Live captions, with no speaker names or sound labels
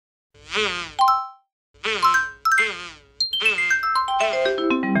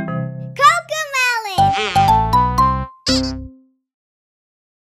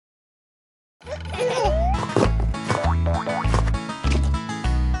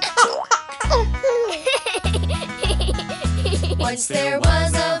Once there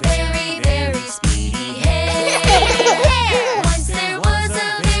was a very, very speedy hare. Once there was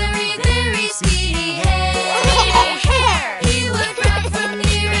a very, very speedy hare. He would brag from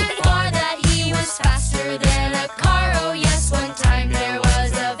near and far that he was faster than a car. Oh yes, one time there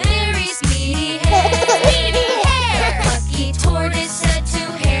was a very speedy hare. Lucky Tortoise said to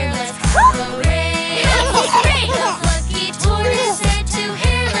Hare, let's have a race. Lucky Tortoise said to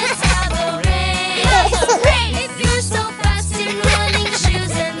Hare, let's have a race. If you're so fast in running shoes,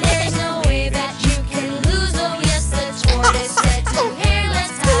 then there's no way that you can lose. Oh yes, the tortoise said to Hare,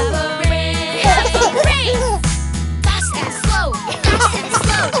 let's have a race. Fast and slow, fast and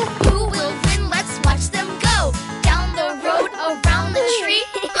slow. Who will win? Let's watch them go. Down the road, around the tree.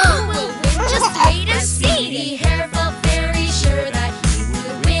 Who will win? Just wait and see. The hare felt very sure that he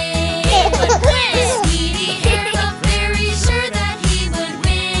would win. Speedy Hare felt very sure that he would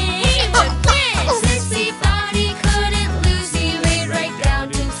win. Since he thought he couldn't lose, he laid right down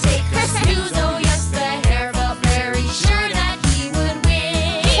to take a snooze. Oh yes, the hare felt very sure that he would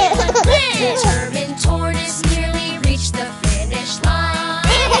win. Determined Tortoise nearly reached the finish line.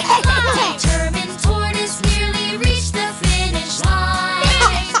 Determined Tortoise nearly reached the finish line.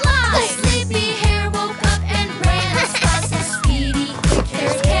 The sleepy hare woke up and ran as fast as Speedy quick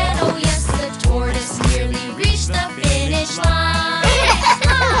hare can. Oh yes, the tortoise nearly reached the finish line.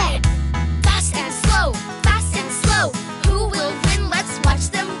 Fast and slow, fast and slow. Who will win? Let's watch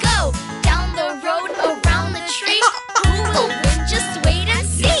them go. Down the road, around the tree. Who will win? Just wait and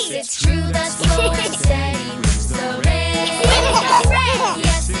see. Yes, it's true that slow and steady wins the race.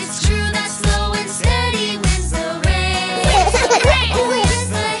 Yes, it's true that slow and steady wins the race. Oh yes,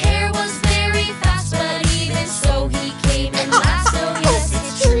 the hare was very fast, but even so he came in last. Oh yes,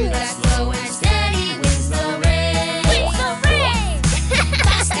 it's true that slow and steady wins the race.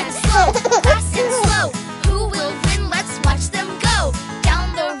 Fast and slow, fast and slow. Who will win? Let's watch them go.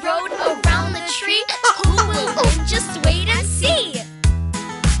 Down the road, around the tree. Who will win? Just wait and see.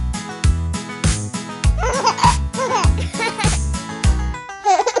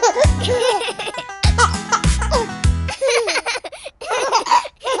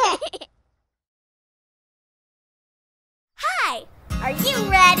 Hi, are you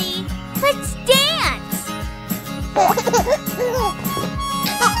ready? Let's dance!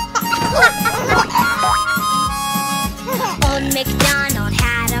 Old MacDonald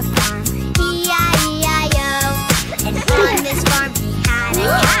had a farm, E-I-E-I-O. And on this farm he had a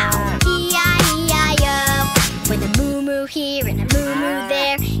cow, E-I-E-I-O. With a moo-moo here and a moo-moo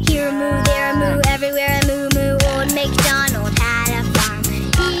there, here a moo, there a moo, everywhere a moo-moo. Old MacDonald had a farm,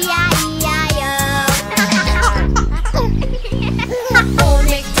 E-I-E-I-O. Old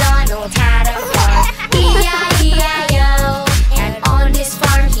MacDonald had a farm, E-I-E-I-O. And on his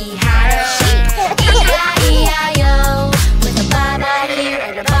farm he had a sheep, E-I-E-I-O. With a ba-ba here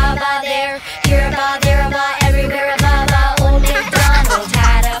and a ba-ba there, here a ba, there a ba, everywhere a ba-ba. Old MacDonald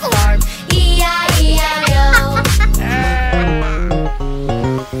had a farm, E-I-E-I-O.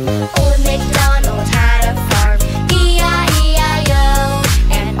 Old MacDonald had a farm, E-I-E-I-O.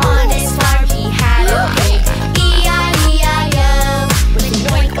 And on his farm he had a pig, E-I-E-I-O. With an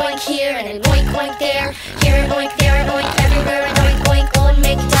oink oink here and an oink oink there, here an oink, there an oink, everywhere an oink oink. Old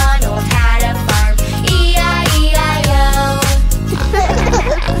MacDonald had a farm, E-I-E-I-O.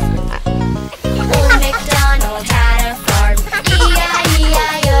 Old MacDonald had a farm,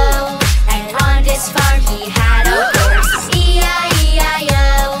 E-I-E-I-O. And on this farm he had a horse,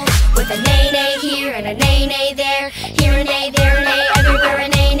 E-I-E-I-O. With a neigh-neigh here and a neigh-neigh there, here a neigh, there a neigh, everywhere a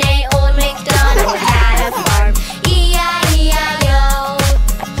neigh-neigh. Old MacDonald had a farm, E-I-E-I-O.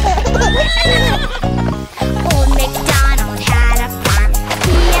 Old MacDonald had a farm,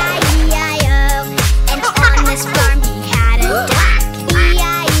 E-I-E-I-O. And on this farm he had a duck,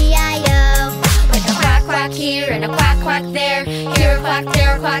 E-I-E-I-O. With a quack quack here and a quack quack there, here a quack,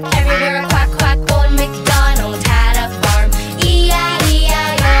 there a quack, everywhere a quack quack. Old MacDonald had a farm,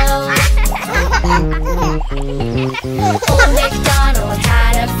 E-I-E-I-O. Old MacDonald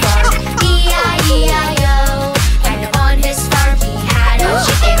had a farm, E-I-E-I-O. And on his farm he had a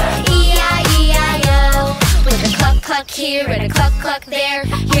chicken, E-I-E-I-O. With a cluck cluck here and a cluck cluck there,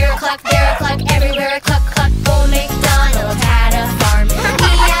 here a cluck, there a cluck, everywhere a cluck cluck. Old MacDonald had a farm,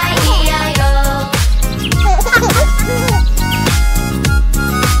 E-I-E-I-O.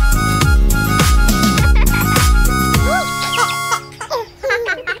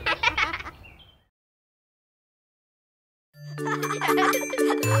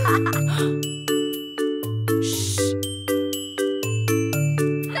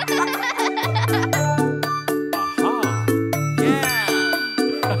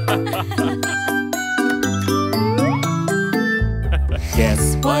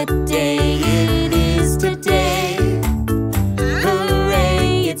 Guess what day it is today?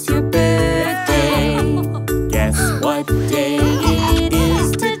 Hooray, it's your birthday. Guess what day it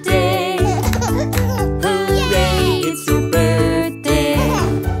is today? Hooray, it's your birthday.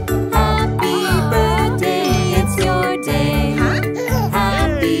 Happy birthday, it's your day.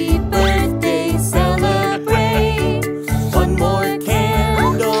 Happy birthday, celebrate. One more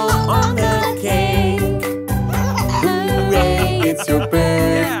candle on the cake. Hooray, it's your birthday.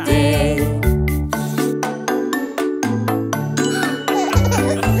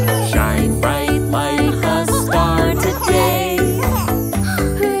 Shine bright like a star today.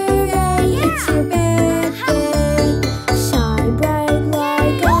 Hooray, it's your birthday. Shine bright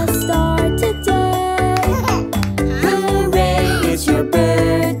like a star today. Hooray, it's your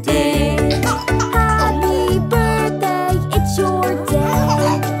birthday. Happy birthday, it's your day.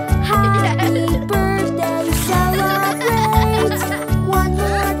 Happy birthday, celebrate. One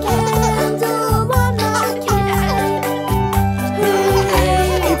more candle, one more cake. Hooray,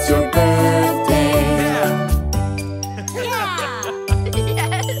 it's your birthday.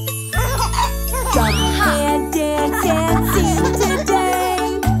 Jump and dance and sing today.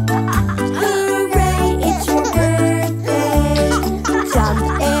 Hooray, it's your birthday. Jump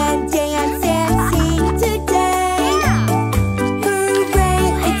and dance and sing today. Hooray,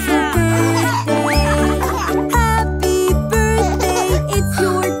 it's your birthday. Happy birthday, it's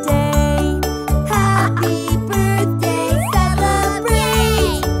your day. Happy birthday,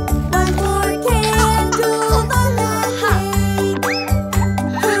 celebrate. One more candle on the cake.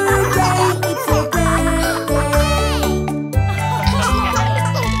 Hooray, it's your birthday.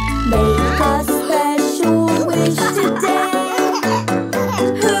 Make a special wish today.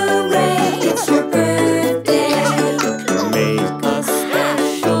 Hooray, it's your birthday. Make a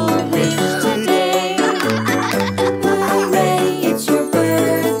special wish today. Hooray, it's your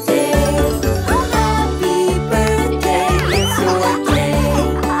birthday. Happy birthday, it's your day.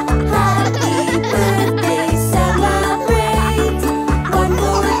 Happy birthday, celebrate. One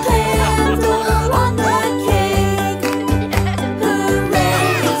more candle on the cake. Hooray,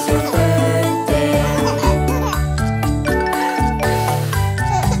 it's your birthday.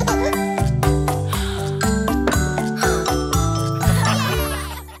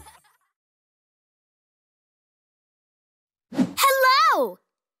 Hello!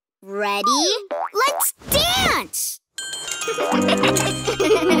 Ready? Let's dance!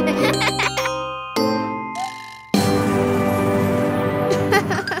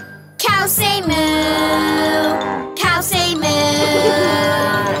 Cow say moo, cow say moo.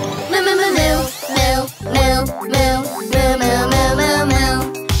 Moo moo moo moo, moo moo moo, moo moo moo moo moo.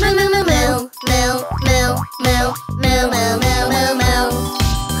 Moo moo moo moo, moo moo moo, moo moo moo moo moo.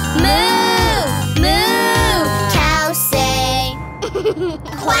 Moo, moo, cow say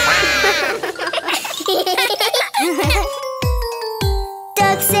quack.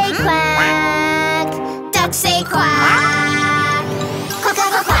 Duck say quack, duck say quack. Quack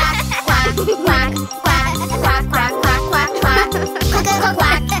quack quack quack quack quack quack quack quack quack quack. Quack quack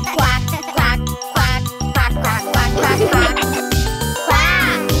quack quack quack quack quack quack quack quack quack.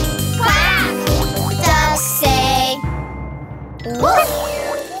 Quack quack. Duck say woof.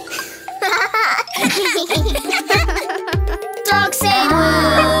 Dog say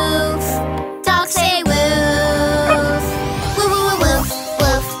woof. Dog say woof. Woof woof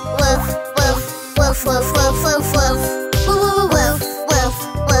woof woof woof woof woof woof woof woof. Woof woof woof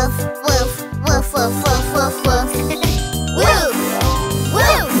woof woof woof woof woof woof woof. Woof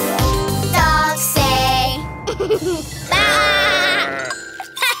woof. Dog say ba.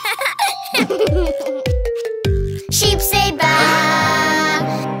 Sheep say ba.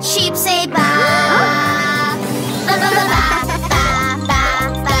 Sheep say ba.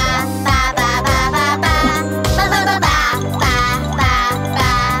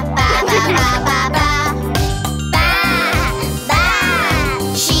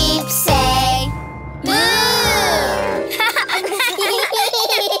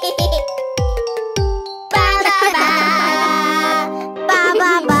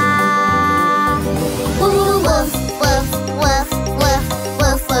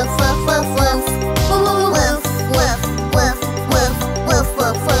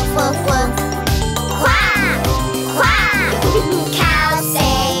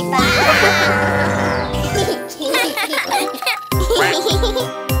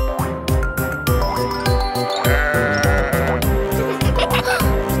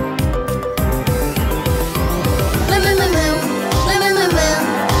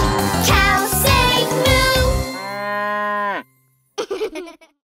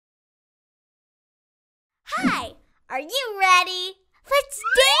 Hi, are you ready? Let's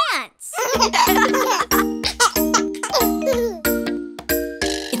dance!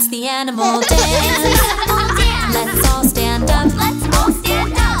 It's the animal dance. Let's all stand up. Let's all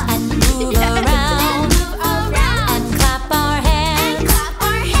stand up and move around and clap our hands.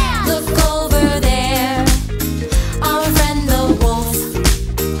 Look over there, our friend the wolf.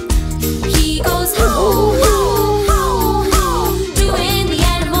 He goes ho, ho, ho, ho, doing the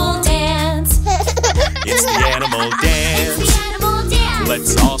animal dance. It's the animal dance.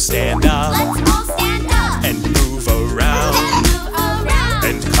 Let's all stand up and move around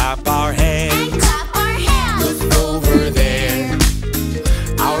and clap our hands. Look over there,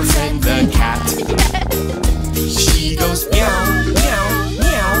 our friend the cat. She goes meow, meow,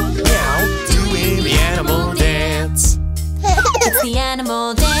 meow, meow, doing the animal dance. It's the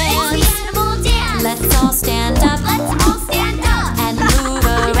animal dance. Let's all stand up and move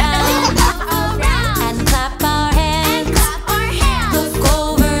around and clap our hands. Look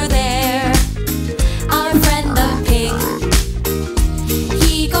over there, our friend the pig.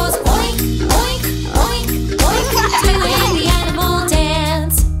 He goes oink, oink, oink, oink, doing the animal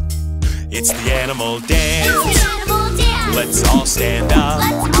dance. It's the animal dance. Let's all stand up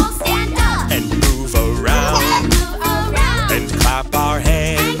and move around and clap our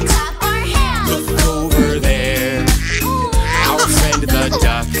hands. Look over there, our friend the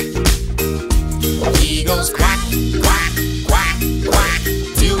duck. He goes quack, quack, quack, quack,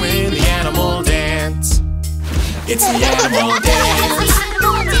 doing the animal dance. It's the animal dance.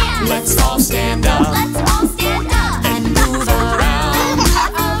 Let's all stand up and move around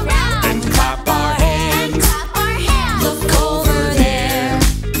and clap our hands. Look over there,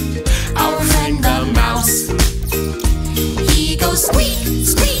 our friend the mouse. He goes squeak,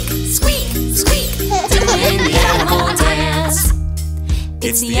 squeak, squeak, squeak, doing the animal dance.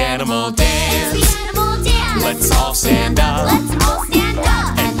 It's the animal dance. Let's all stand up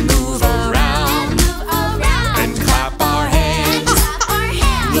and move around and clap our hands.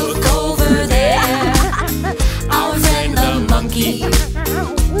 Look over there, our friend the monkey.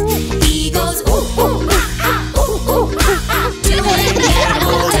 He goes ooh, ooh, ah, ah, ooh, ooh, ah, ah, doing the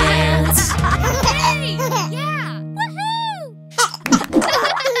animal dance. Hey! Yeah! Woohoo!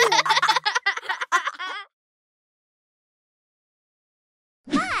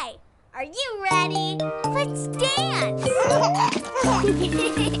 Hi, are you ready? Let's dance!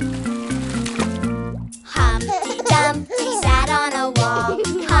 Humpty Dumpty sat on a wall.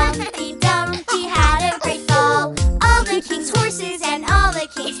 Humpty Dumpty had a great fall. All the king's horses and all the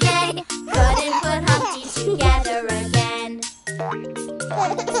king's men couldn't put Humpty together again.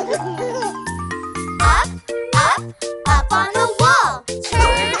 Up, up, up on the wall.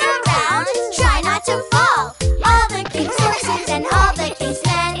 Turn around, try not to fall. All the king's horses and all the king's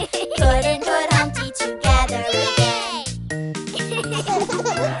men couldn't put Humpty together again.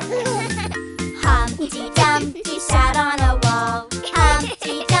 Humpty Dumpty sat on a wall.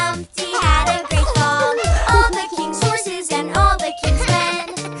 Humpty Dumpty had a great fall. All the king's horses and all the king's men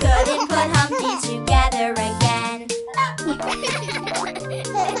couldn't put Humpty together again.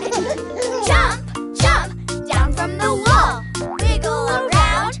 Jump, jump, down from the wall. Wiggle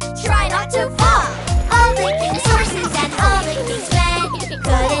around, try not to fall. All the king's horses and all the king's men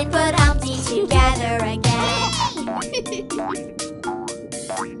couldn't put Humpty together again.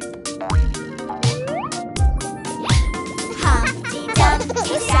 Humpty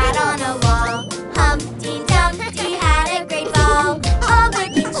Dumpty sat on a wall. Humpty Dumpty had a great fall. All the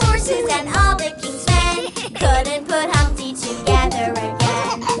king's horses and all the king's men couldn't put Humpty together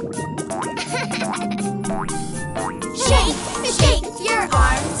again. Shake, shake your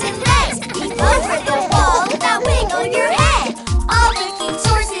arms and legs. Leap over the wall, now wiggle your head. All the king's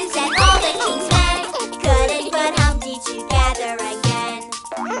horses and all the king's men couldn't put Humpty together again.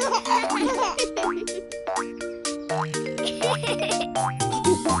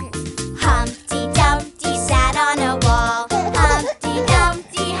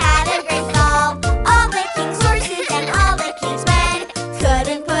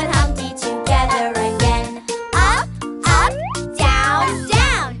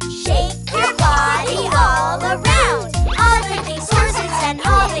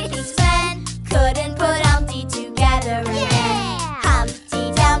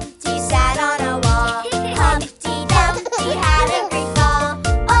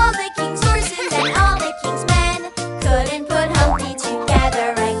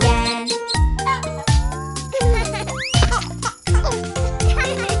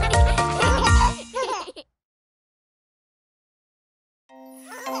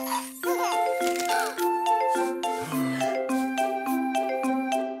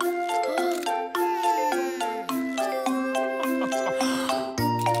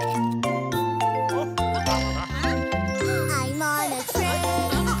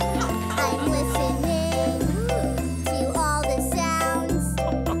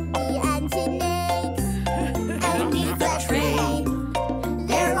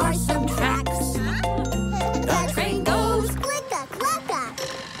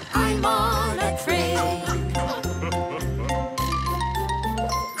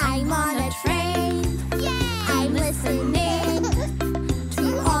 I'm on a train. I'm listening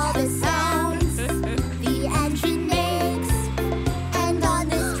to all the sounds the engine makes. And on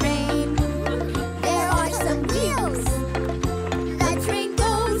this train, there are some wheels. The train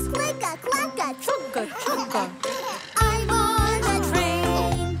goes click-a-clack-a, chugga-chugga. I'm on a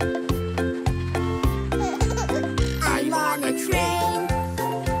train. I'm on a train.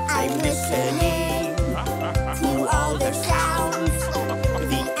 I'm listening to all the sounds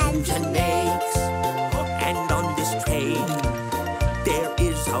the engine makes. And on this train, there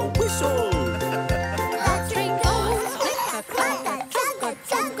is a whistle. The train goes click-a-clack-a,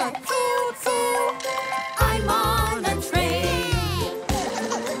 chugga-chugga, choo-choo. I'm on a train.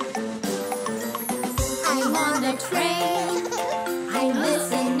 I'm on a train. I'm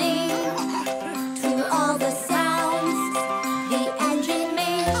listening to all the sounds the engine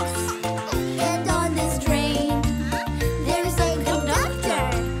makes. And on this train, there's a conductor.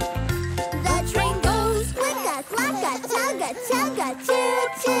 The train goes click-a-clack-a, chugga-chugga,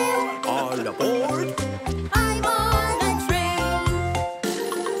 choo-choo. All aboard. I'm on a train.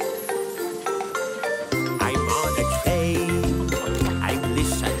 I'm on a train. I'm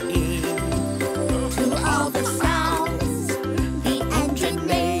listening To all the sounds the engine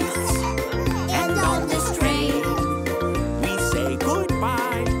makes. And on this train, we say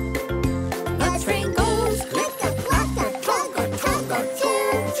goodbye. the train goes click-a-clack-a, chugga-chugga,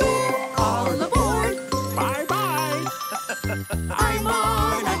 choo-choo. All aboard, Bye-bye. I'm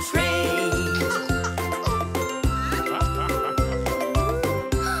on a train.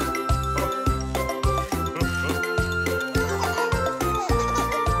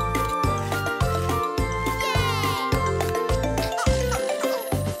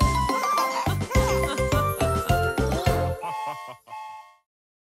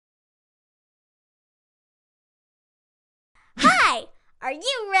 Hi! Are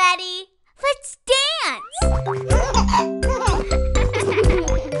you ready? Let's dance!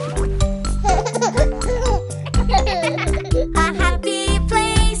 A happy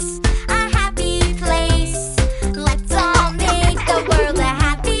place, a happy place. Let's all make the world a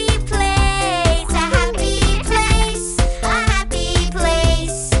happy place. A happy place, a happy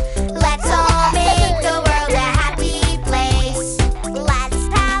place. Let's all make the world a happy place. Let's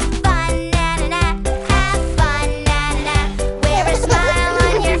have fun, na-na-na, have fun, na-na-na. Wear a smile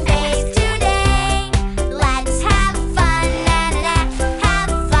on your face today. Let's have fun,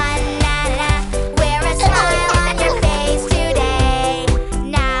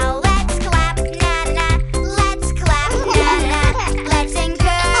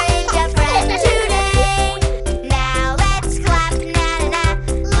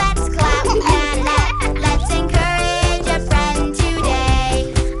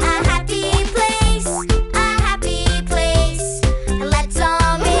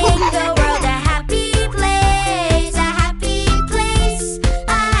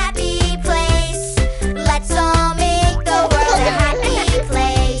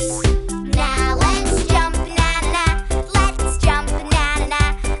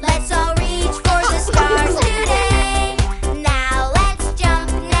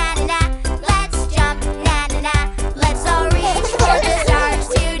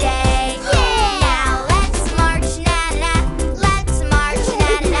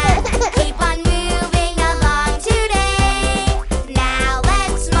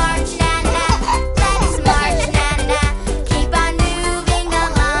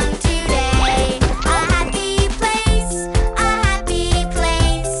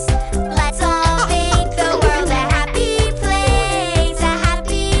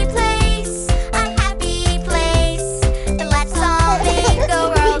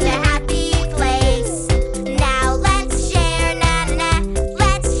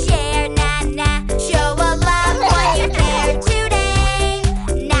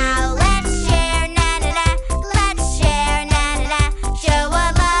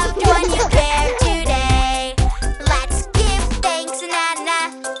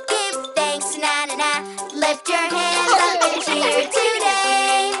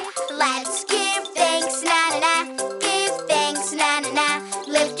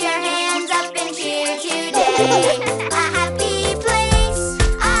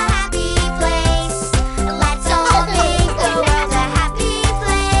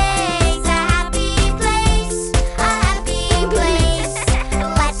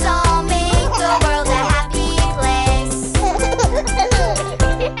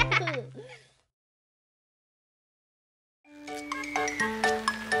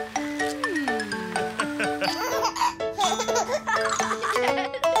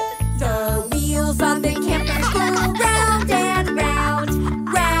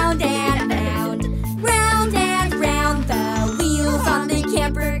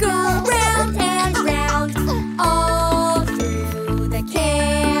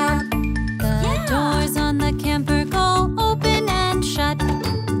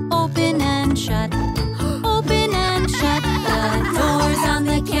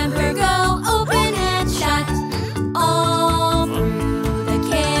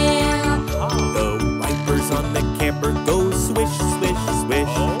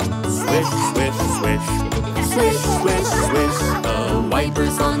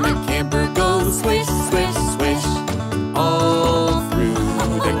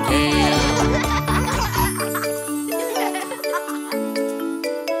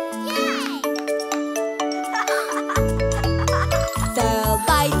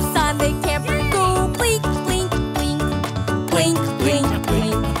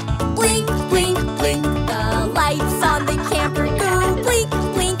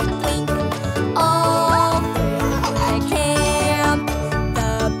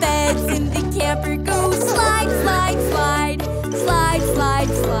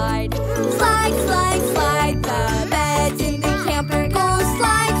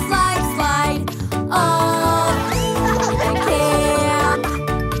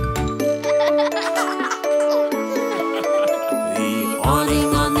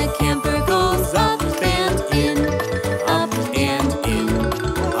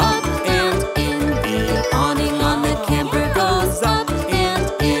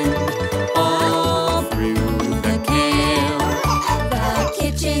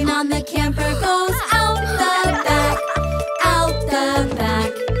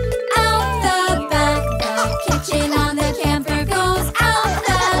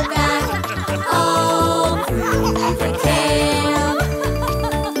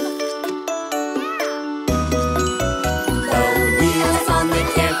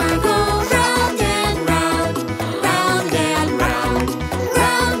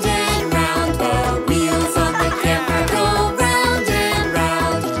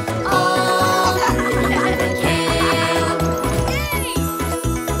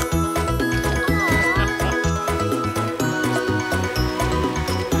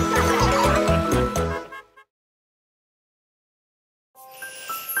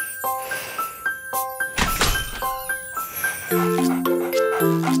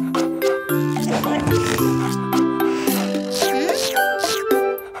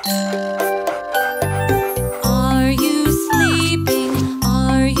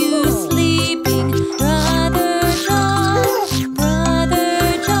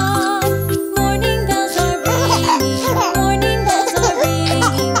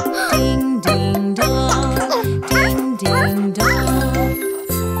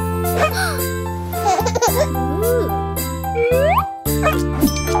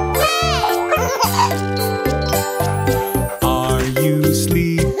 Are you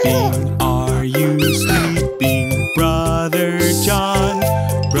sleeping? Are you sleeping? Brother John,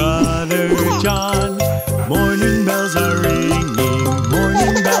 Brother John. Morning bells are ringing,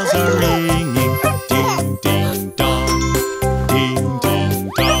 morning bells are ringing. Ding, ding, dong, ding,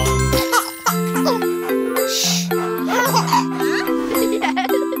 ding, dong.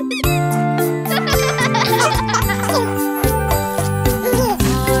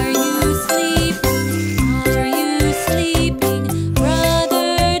 Are you sleeping,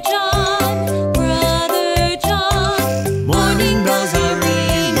 Brother John, Brother John? Morning bells are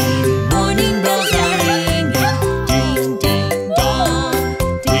ringing, morning bells are ringing. Ding, ding, dong,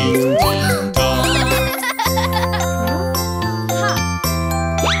 ding, ding, dong.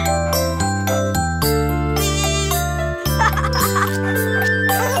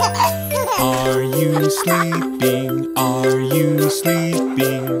 Are you sleeping? Are you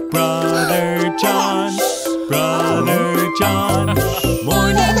sleeping? Brother John, Brother John.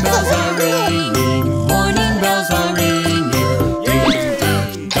 Morning bells are ringing, morning bells are ringing. Ding,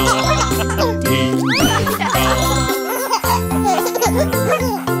 ding, dong, ding, ding, dong.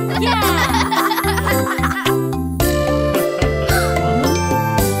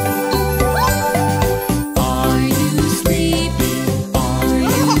 Are you sleeping? Are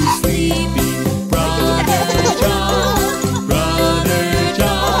you sleeping? Brother John, Brother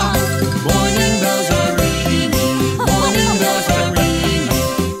John. Morning bells are ringing, morning bells are ringing.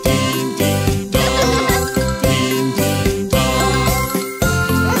 Ding, ding, dong, ding, ding, dong.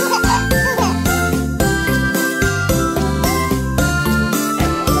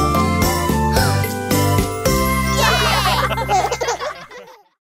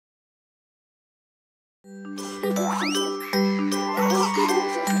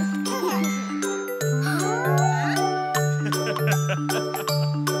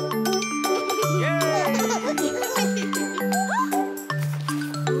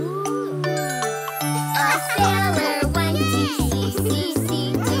 A sailor went to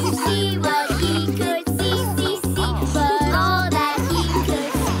sea to see what he could see. But all that he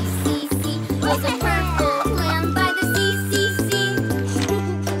could see was a purple land by the sea.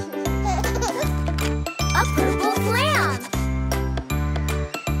 A purple clam.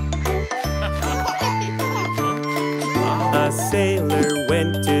 A sailor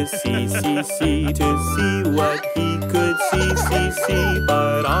went to sea to see what he could see.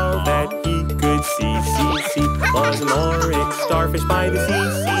 But all that he could see was an orange starfish by the sea.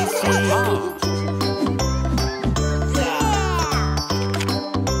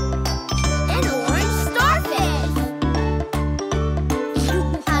 An orange starfish.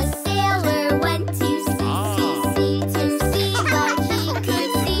 A sailor went to sea to see what he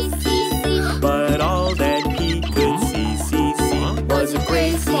could see. But all that he could see was a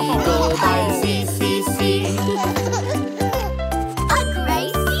gray seagull by the sea. A gray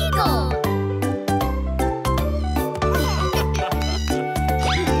seagull.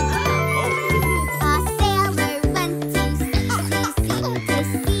 A sailor went to sea to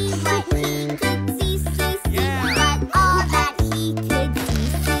see what he could see. But all that he could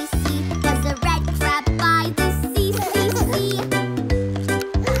see was a red crab by the sea.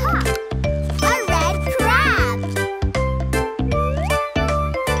 A red crab.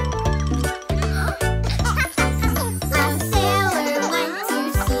 A sailor went to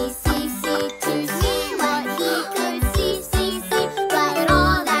sea to see what he could see. But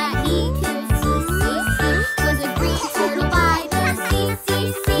all that he could see was a green turtle by the sea.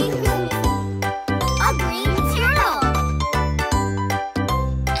 A green turtle.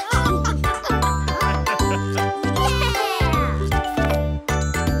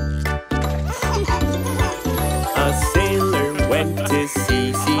 A sailor went to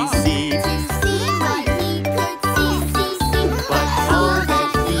sea To see what he could see. But all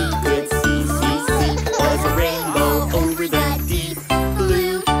that he could see was a rainbow over the deep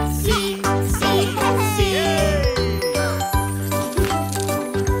blue sea.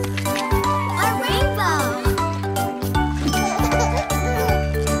 A rainbow.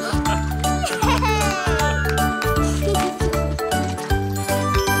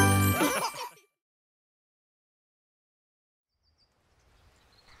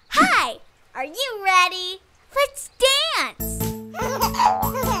 Hi, are you ready? Let's dance.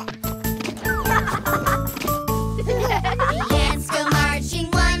 The ants go marching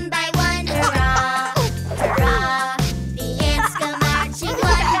one by one, hurrah, hurrah. The ants go marching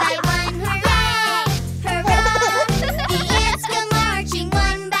one by one, hurrah, hurrah. The ants go marching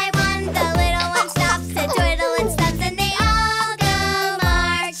one by one. The little one stops to twiddle and stumps, and they all go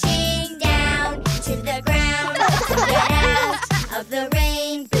marching down to the ground to get out of the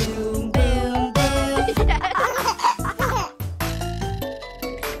rain. Boom, boom,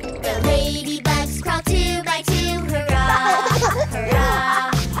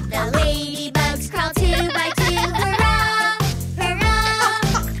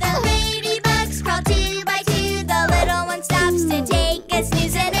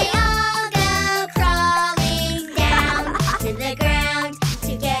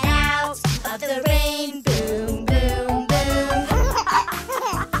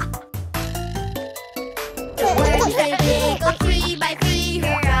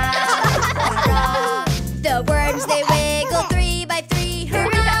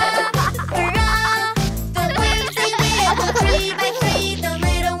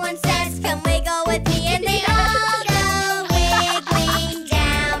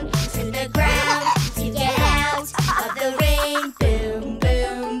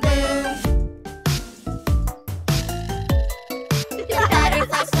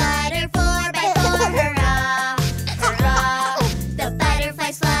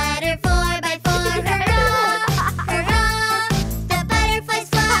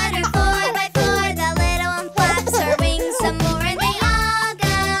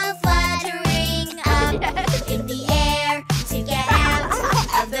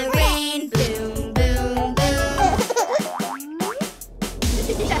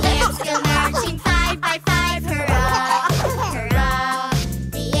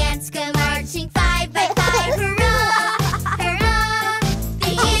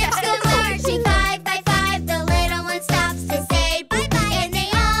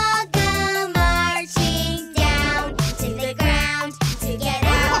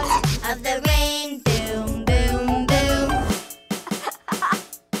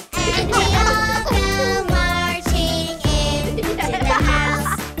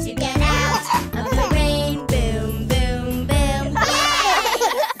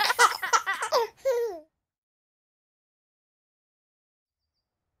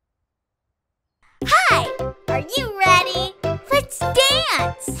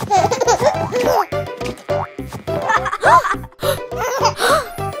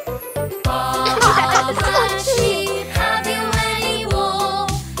 Baba, black sheep, have you any wool?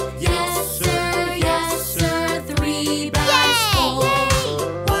 Yes, sir, 3 bags full.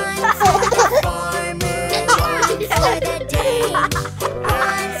 One for the farmer, one for the dame,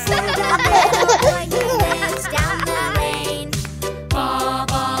 one for the little boy who lives down the lane.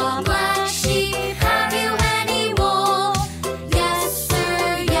 Baba, black sheep, have you any wool? Yes,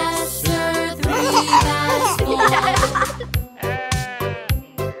 sir, 3 bags full.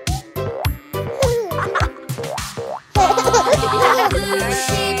 Blue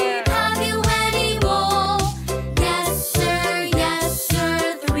sheep, have you any wool? Yes,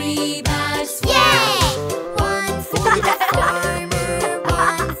 sir, 3 bags full. One for the farmer,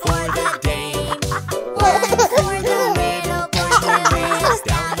 one for the dame, one for the little boy who lives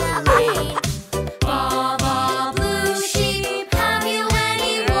down the lane. Baba, blue sheep, have you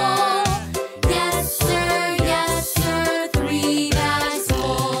any wool? Yes, sir, 3 bags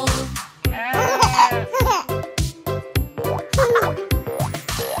full.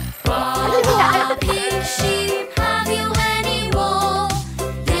 Baba, pink sheep, have you any wool?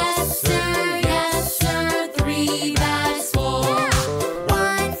 Yes, sir, 3 bags full.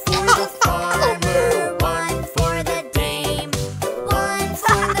 One for the farmer, one for the dame, one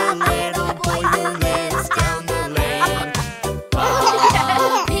for the little boy who lives down the lane.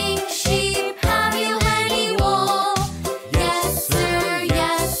 Baba, pink sheep, have you any wool? Yes, sir,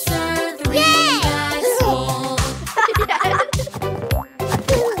 3 bags full.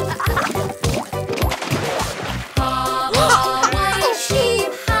 Baba, white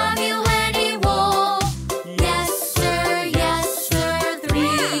sheep, have you any wool? Yes, sir,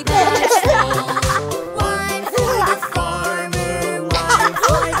 3 bags full. One for the farmer, one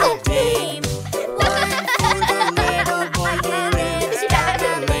for the dame, one for the little boy who lives down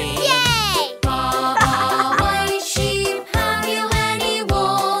the lane. Baba, white sheep, have you any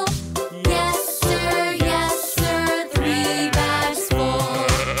wool? Yes, sir, 3 bags full.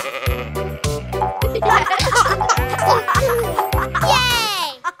 Yay!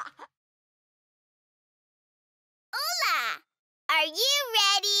 Hola! Are you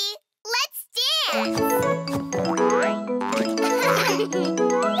ready? Let's dance!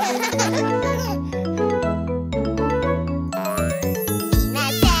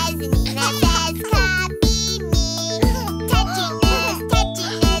 Nina says, copy me. Touching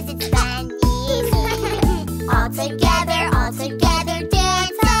nose, it's funny. All together,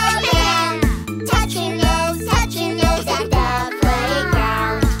 dance around. Touch your nose at the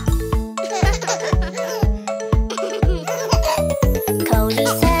playground. Cody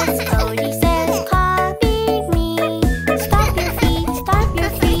says, copy me. Stop your feet, it's funny to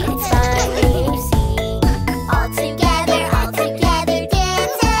see. All together,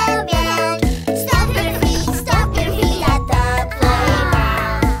 dance around. Stop your feet at the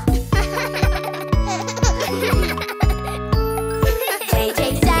playground.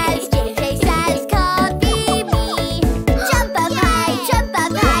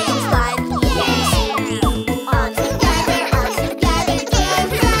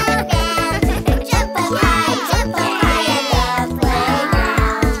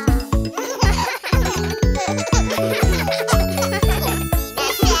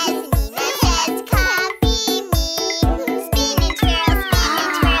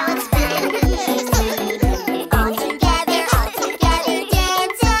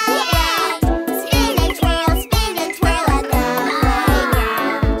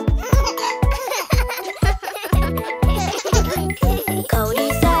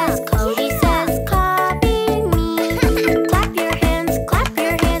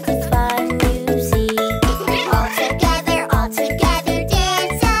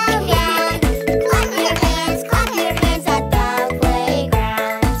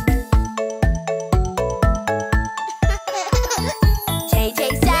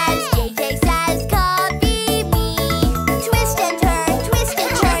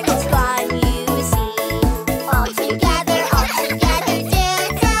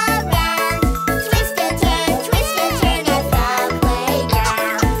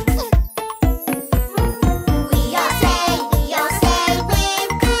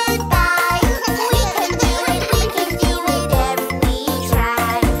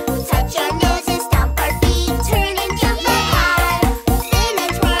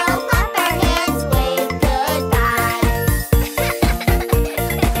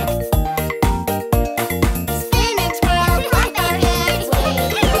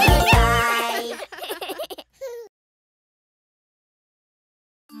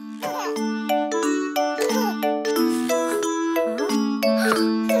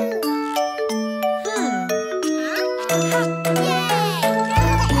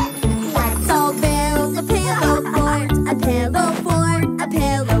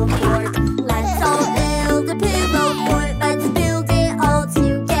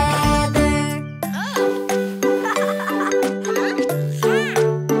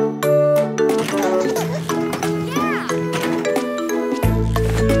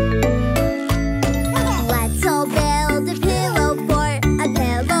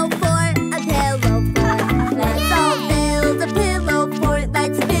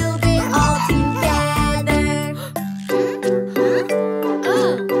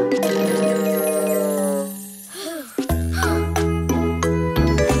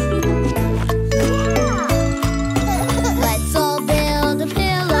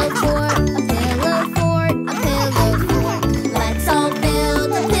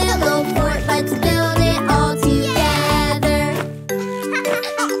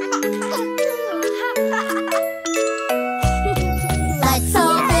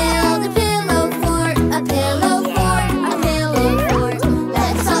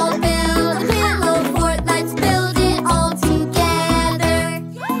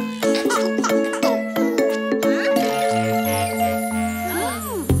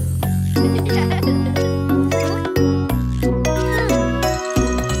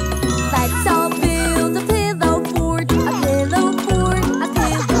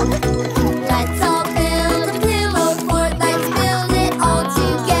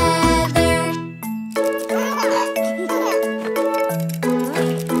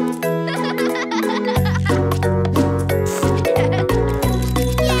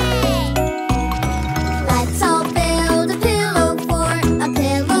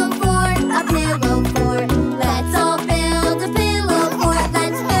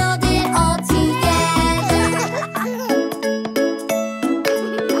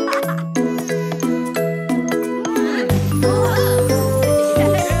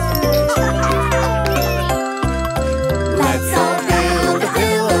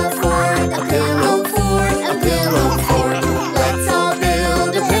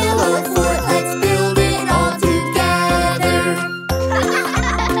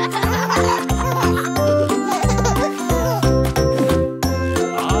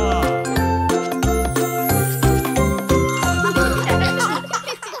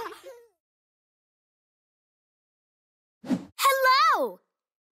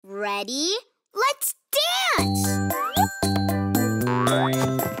 Ready? Let's dance!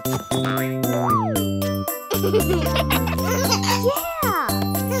 Yeah!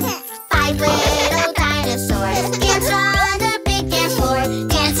 5 little dinosaurs dance on the big dance floor,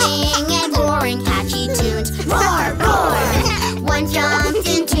 dancing and roaring catchy tunes. Roar, roar! One jumped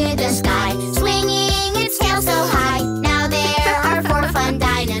into the sky, swinging its tail so high. Now there are 4 fun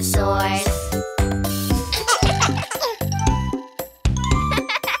dinosaurs.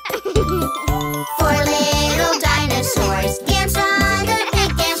 4 little dinosaurs dance on the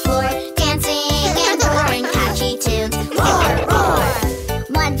big dance floor, dancing and roaring catchy tunes. Roar, roar!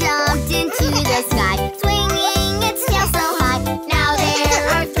 One jumped into the sky, swinging its tail so high. Now there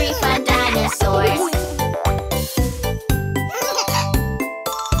are 3 fun dinosaurs.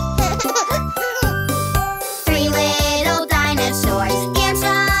 3 little dinosaurs dance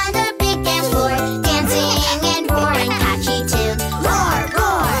on the big dance floor, dancing and roaring catchy tunes. Roar,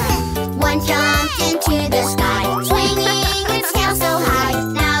 roar! One jumped into the sky, swinging its tail so high.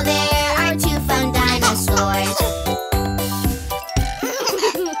 Now there are 2 fun dinosaurs.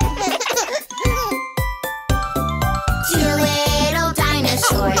 2 little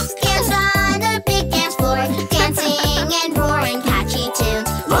dinosaurs dance on the big dance floor, dancing and roaring catchy tunes.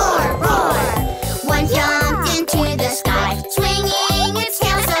 Roar, roar! One jumped into the sky, swinging its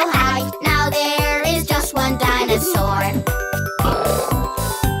tail so high. Now there is just 1 dinosaur.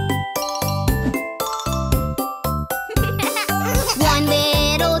 One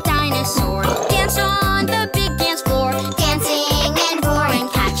little dinosaur dance on the big dance floor, dancing and roaring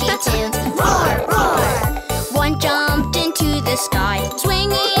catchy tunes. Roar, roar! One jumped into the sky,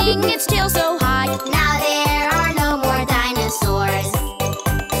 swinging its tail so high. Now there are no more dinosaurs.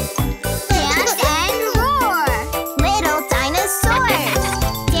 Dance and roar, little dinosaurs.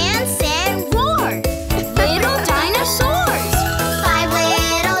 Dance and roar, little dinosaurs. 5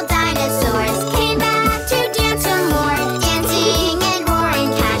 little dinosaurs came back to dance some more, dancing and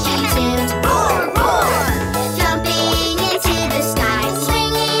roaring catchy tunes. Roar, roar! Jumping into the sky,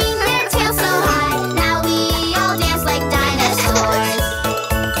 swinging their tails so high. Now we all dance like dinosaurs.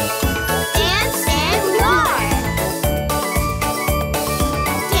 Dance and roar.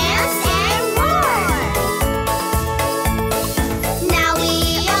 Dance and roar. Now we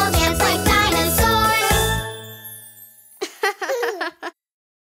all dance like dinosaurs.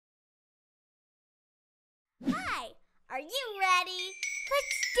 Hi, are you ready?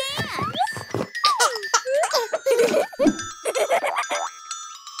 Let's dance!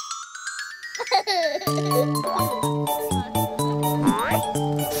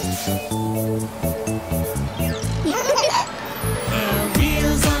 The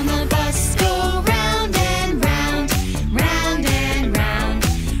wheels on the bus go round and round, round and round,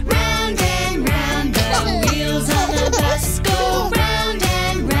 round and round. The wheels on the bus go round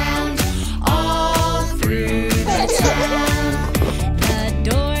and round, all through the town. The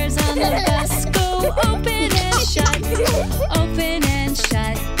doors on the bus go open and shut, open and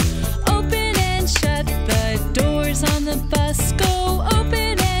shut, open and shut. The doors on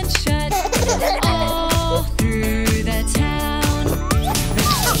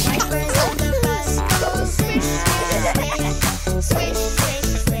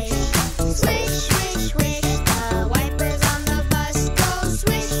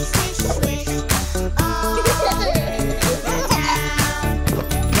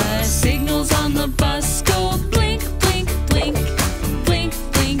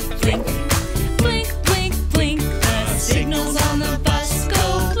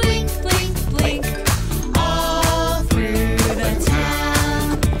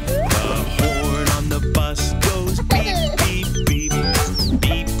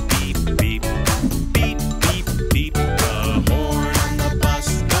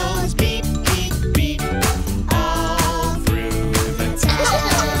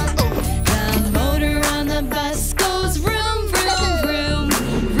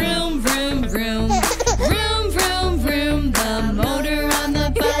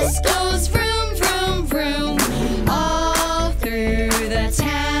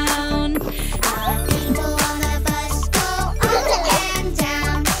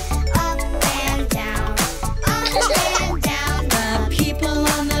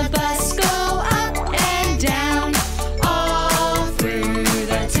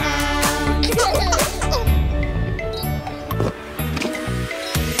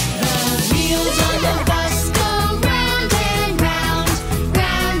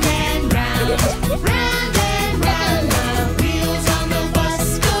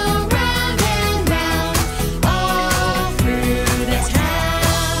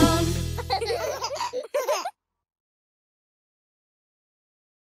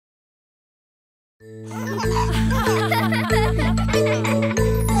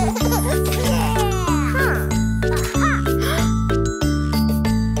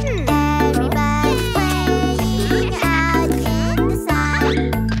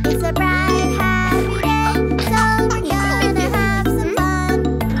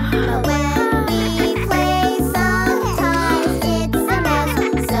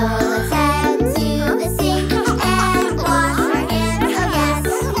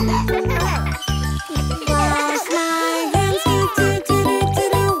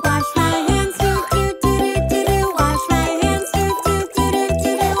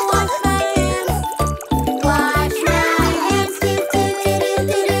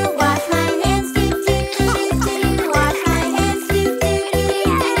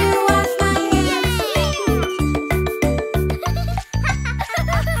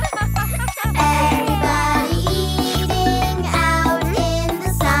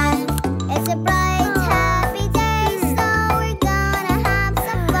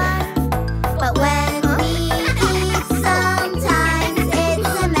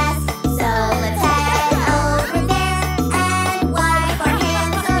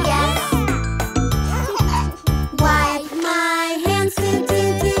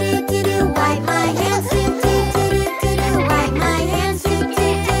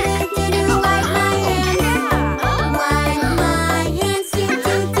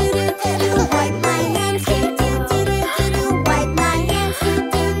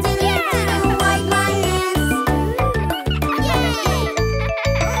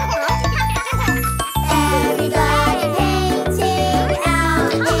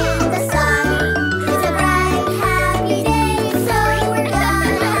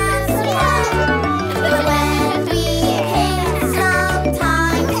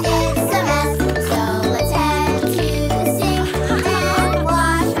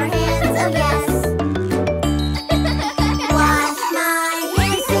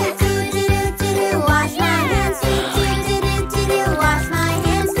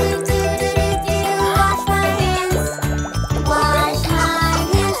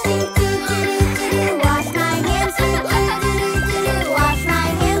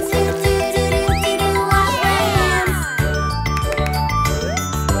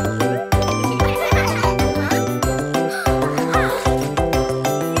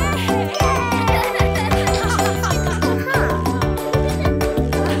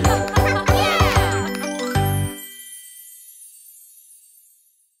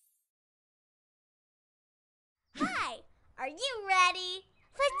Are you ready?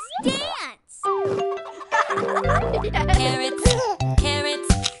 Let's dance! Carrots, carrots,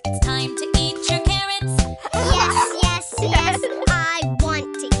 it's time to eat your carrots. Yes, yes, yes, I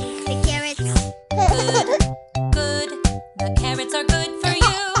want to eat the carrots. Good, good, the carrots are good for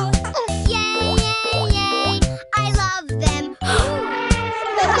you. Yay, yay, yay, I love them.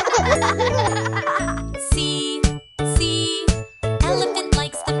 See, see, elephant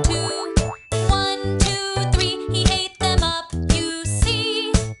likes them too. 1, 2, 3, he ate them up, you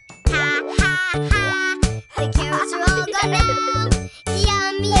see. Ha, ha, ha, the carrots are all gone now.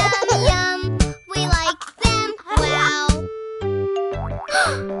 Yum, yum, yum, we like them, wow.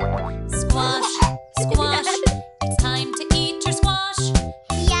 Squash, squash, it's time to eat your squash.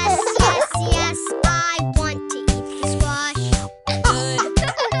 Yes, yes, yes, I want to eat the squash. Good,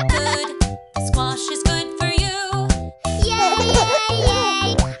 good, the squash is good for you. Yay, yay,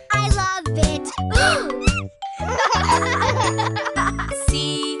 yay, I love it.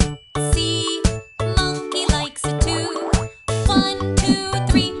 See, see, monkey likes it too. 1, 2,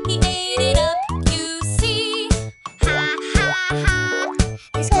 3, he ate it up, you see. Ha, ha, ha,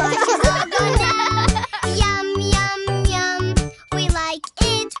 the squash is all gone now. Yum, yum, yum, we like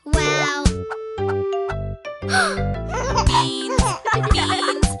it, wow. Beans,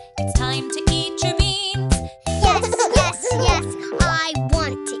 beans, it's time to eat your beans. Yes, yes, yes, I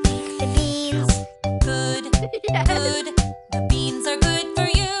want to eat the beans. Good, good, the beans are good for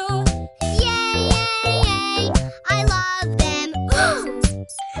you. Yay, yay, yay, I love them.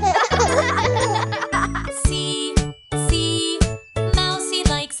 See, see, Mousy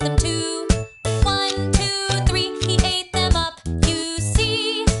likes them too. 1, 2, 3, he ate them up, you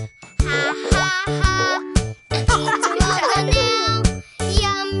see. Ha, ha, ha, the beans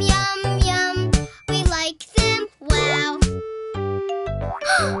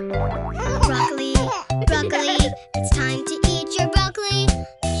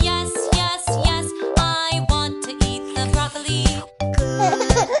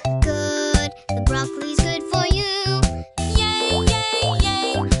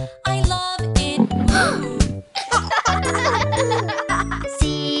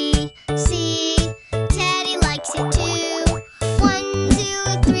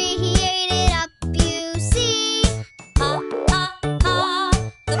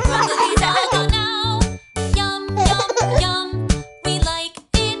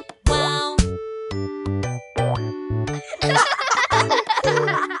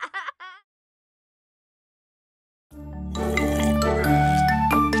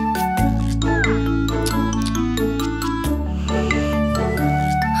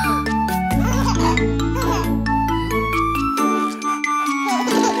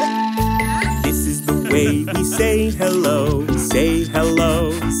say hello, say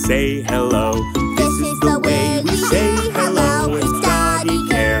hello, say hello. This is the way we say hello. It's doggy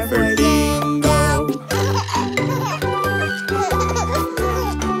care for Dingo.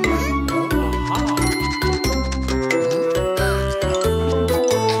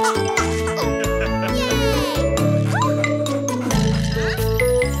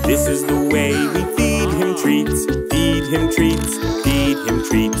 This is the way we feed him treats, feed him treats, feed him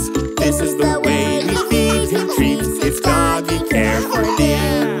treats. This is the way we feed him treats. It's doggy care for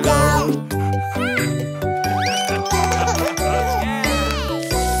Dingo.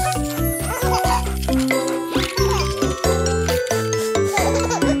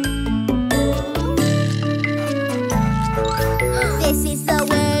 This is the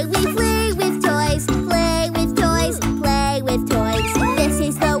way we play with toys, play with toys, play with toys. This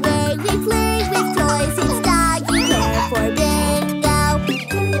is the way we play with toys. It's doggy care for Dingo.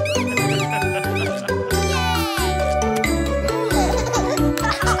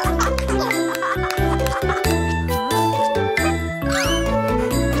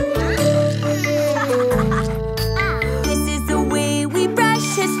 This is the way we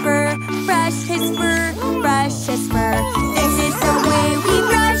brush his fur, brush his fur, brush his fur. This is the way we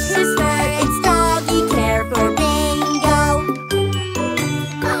brush his fur. It's doggy care for Bingo.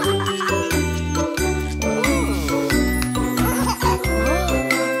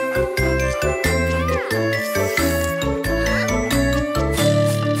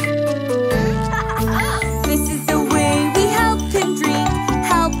 This is the way we help him drink,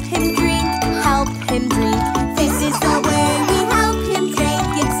 help him drink, help him drink. This is the way we help him drink.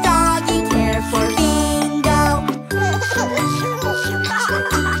 It's doggy care for Bingo.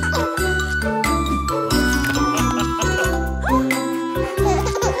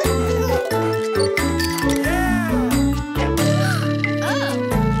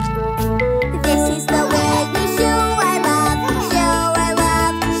 This is the way we show our love, show our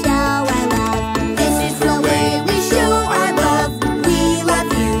love, show our love. This is the way we show our love. We love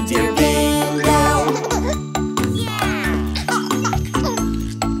you, dear Bingo.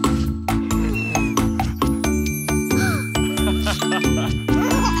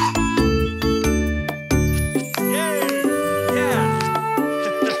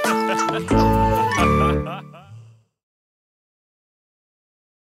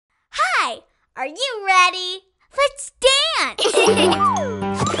 Hi, are you ready? Let's dance!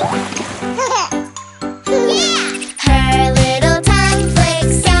 Her little tongue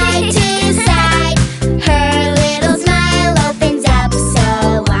flicks side to side. Her little smile opens up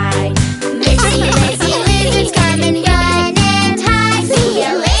so wide. Missy, Lizzy, lizards come and run and hide. See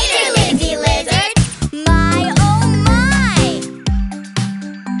you later, Lizzy lizard. My, oh my!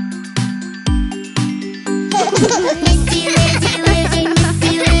 Missy, Lizzy lizard,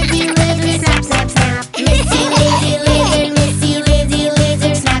 Missy, Lizzy lizard, snap, snap, snap. Missy, Lizzy lizard, Missy, Lizzy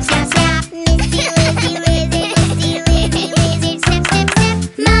lizard, snap, snap, snap. Missy, Lizzy lizard, Missy, Lizzy lizard, snap, snap, snap.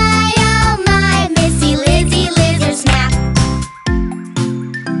 My, oh my, Missy, Lizzy lizard, snap.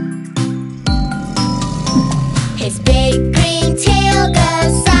 His big green tail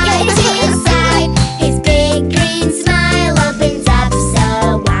goes side to side. His big green smile opens up so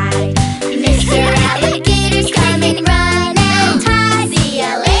wide. Mr. Alligator's coming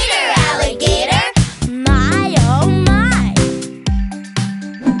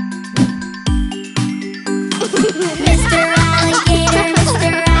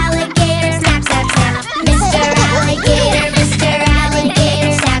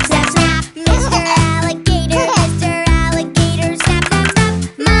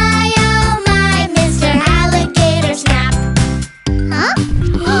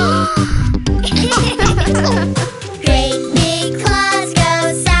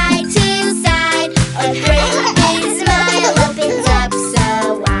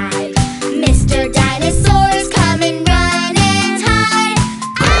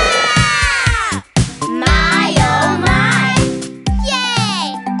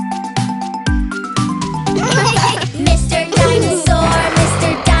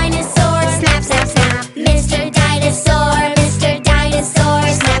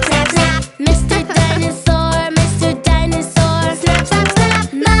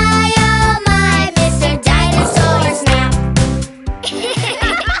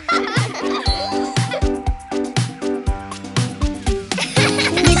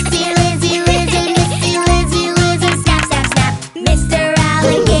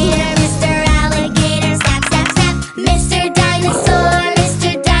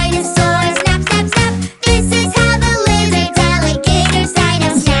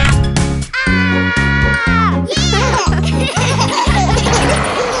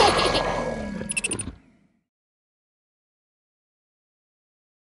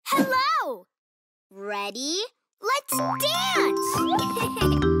Ready? Let's dance!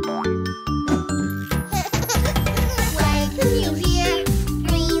 When you hear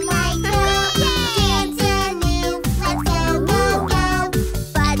green light go, dance and move, let's go, go, go.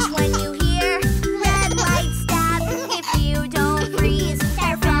 But when you hear red light stop, if you don't freeze,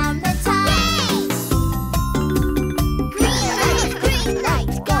 start from the top. Green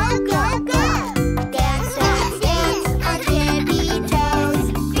light, go, go, go. Dance, dance, dance on tippy toes.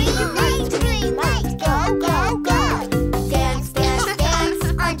 Green light, go, go, go. Dance, dance, dance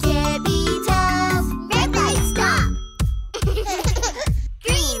on tippy toes. Red light, stop.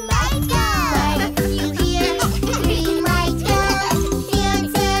 Green light, go. When you hear green light go,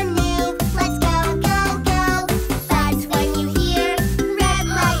 dance and move, let's go, go, go. But when you hear red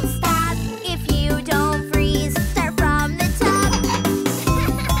light stop, if you don't freeze, start from the top.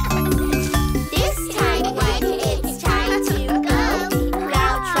 This time when it's time to go,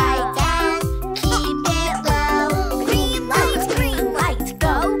 crouch right down, keep it low. Green light,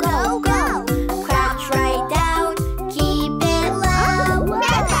 go, go, go. Crouch right down, keep it low.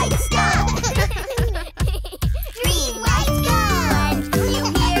 Red light, stop. Green light, go. When you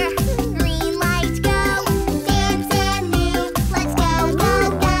hear green light go, dance and move, let's go, go,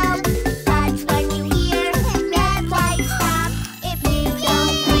 go. But when you hear red light stop, if you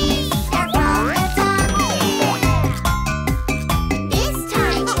don't freeze, start from the top. This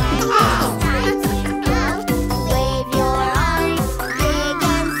time when it's time to go, wave your arms big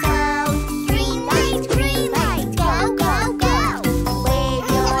and slow. Green light, go, go, go. Wave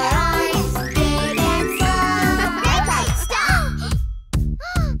your arms big and slow. Red light, stop.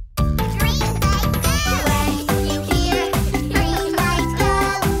 Green light, go. When you hear green light go,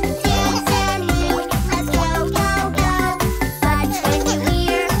 dance and move, let's go, go, go. But when you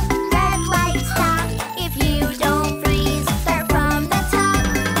hear red light stop, if you don't freeze, start from the top.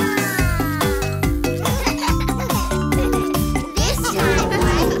 This time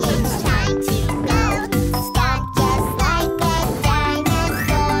when it's time to go, stop just like a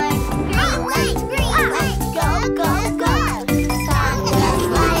dinosaur. Green light, go, go, go. Stop just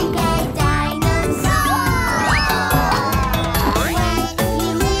like a dinosaur. When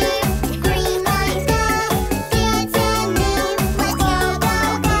you hear green light go, dance and move, let's go, go,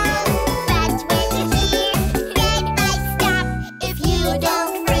 go. But when you hear red light stop, if you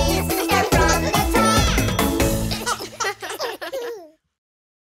don't freeze, start from the top.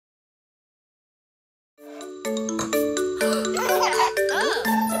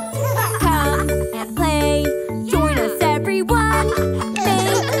 Come and play, join us everyone.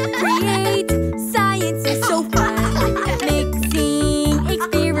 Make, create, science is so fun. Mixing,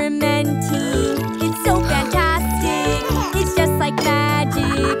 experimenting, it's so fantastic. It's just like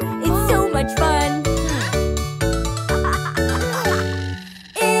magic, it's so much fun.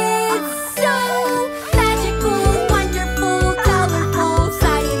 It's so magical, wonderful, colorful.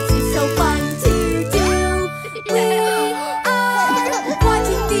 Science is so fun to do. We are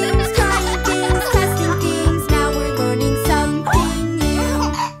watching things, trying things, testing things. Now we're learning something new.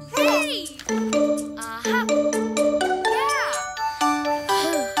 Hey! Aha!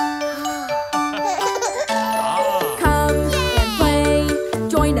 Come and play,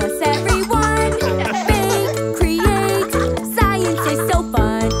 join us everyone. Make, create, science is so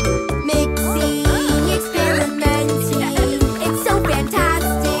fun. Mixing, experimenting, it's so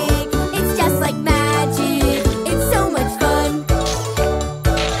fantastic. It's just like magic, it's so much fun.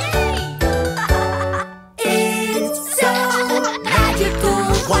 It's so magical,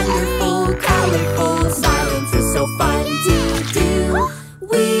 wonderful, colorful. Science is so fun to do.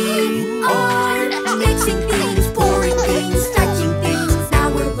 We are mixing things, pouring things, touching things. Now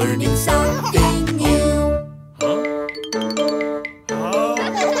we're learning something new.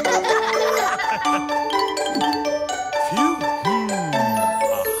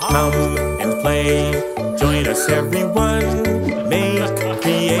 Come and play, join us everyone. Make,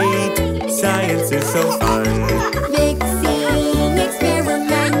 create, science is so fun. Mixing,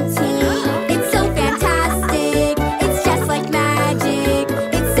 experimenting, it's so fantastic. It's just like magic,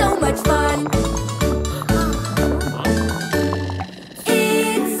 it's so much fun.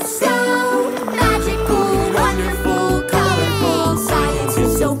 It's so magical, wonderful, colorful. Science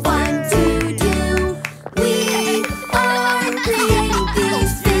is so fun to do. We are creating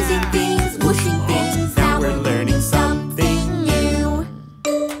things, fizzing things, whooshing things. Now we're learning something new.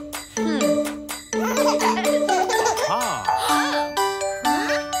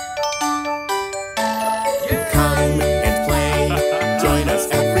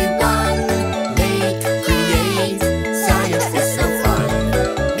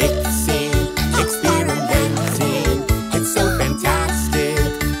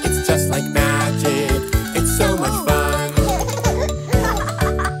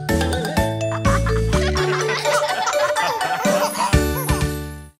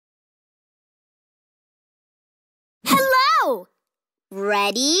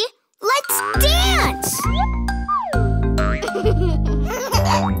 Ready? Let's dance!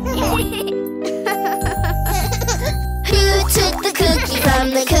 Who took the cookie from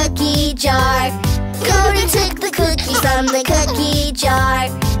the cookie jar? Cody took the cookie from the cookie jar.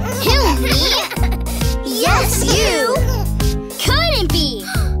 Who, me? Yes, you! Couldn't be!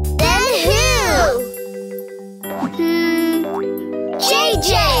 Then who?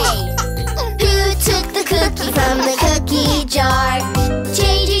 JJ! Who took the cookie from the cookie jar?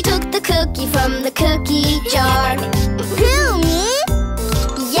 JJ took the cookie from the cookie jar. Who, me?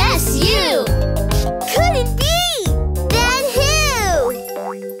 Yes, you! Couldn't be! Then who?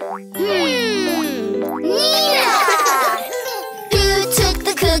 Nina! Who took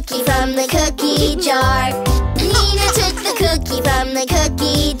the cookie from the cookie jar? Nina took the cookie from the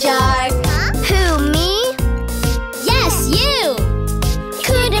cookie jar. Who, me? Yes, you!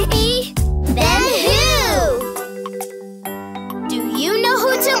 Couldn't be! Then who? Do you know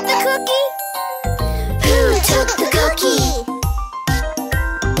who took the cookie? Who took the cookie?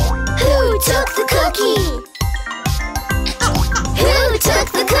 Who took the cookie? Who took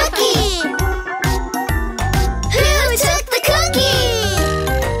the cookie? Who took the cookie?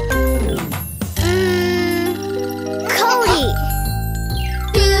 Cody.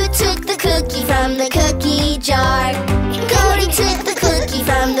 Who took the cookie from the cookie jar? Cody took the cookie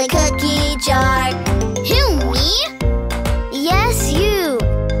from the cookie jar. Who, me? Yes, you.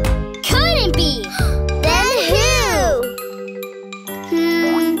 Couldn't be. Then who?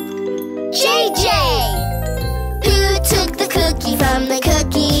 JJ. Who took the cookie from the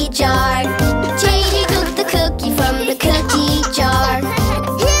cookie jar? JJ took the cookie from the cookie jar.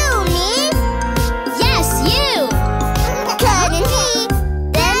 Who, me? Yes, you. Couldn't be.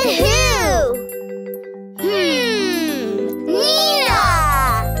 Then who? Nina.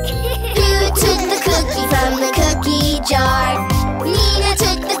 Who took the cookie from the cookie jar? Nina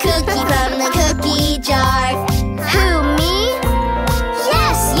took the cookie from the cookie jar. Who, me?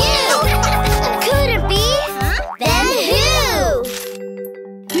 Yes, you. Couldn't be. Then who?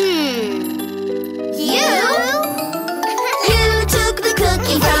 You? You took the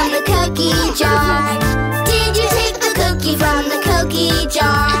cookie from the cookie jar. Did you take the cookie from the cookie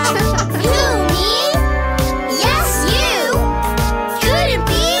jar? Who, me? Yes, you. Couldn't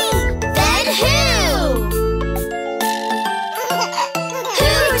be. Then who?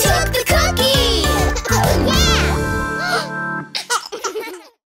 Who took the cookie?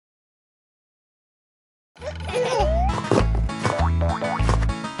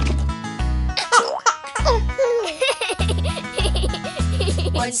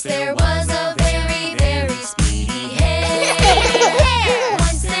 Once there was a very, very speedy hare.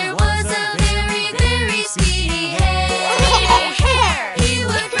 Once there was a very, very speedy hare. He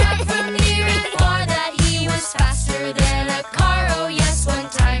would brag from near and far that he was faster than a car. Oh yes, one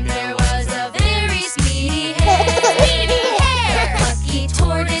time there was a very speedy hare. The plucky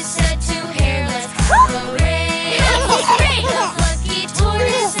tortoise said to Hare, let's have a race. The plucky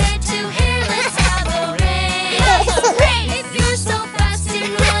tortoise said to Hare, let's have a race. If you're so fast in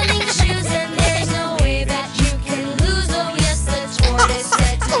running shoes, and there's no way that you can lose. Oh yes, the tortoise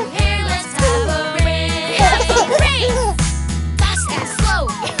said to Hare, let's have a race. Fast and slow,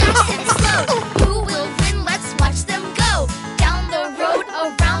 fast and slow. Who will win? Let's watch them go. Down the road,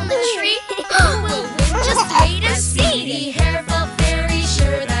 around the tree. Who will win? Just wait and see. Speedy Hare felt very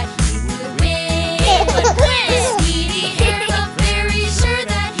sure that he would win. Speedy Hare felt very sure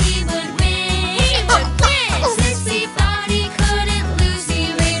that he would win. Since he thought he couldn't lose,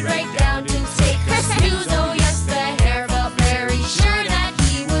 he laid right down to take a snooze. Oh yes, the hare felt very sure that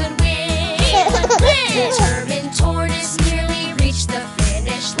he would win. Determined tortoise nearly reached the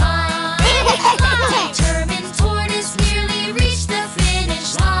finish line. Determined tortoise nearly reached the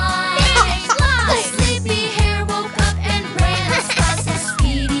finish line. The sleepy hare woke up and ran as fast as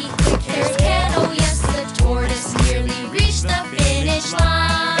Speedy quick hare can. Oh yes, the tortoise nearly reached the finish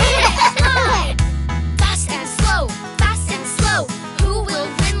line. Fast and slow, fast and slow. Who will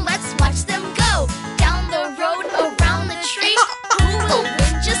win? Let's watch them go. Down the road, around the tree. Who will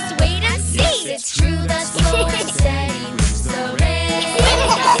win? Just wait and see. It's true that slow and steady wins the race.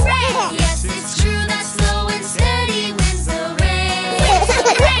 Yes, it's true that slow and steady wins the race.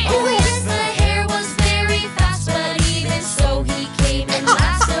 Oh yes, the hare was very fast, but even so he came in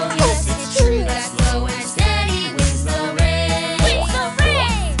last. Oh yes, it's true that slow and steady wins the race.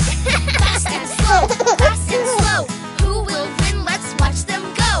 Fast and slow, fast and slow. Who will win? Let's watch them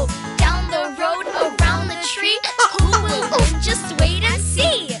go. Down the road, around the tree. Who will win? Just wait and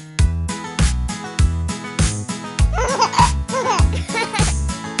see.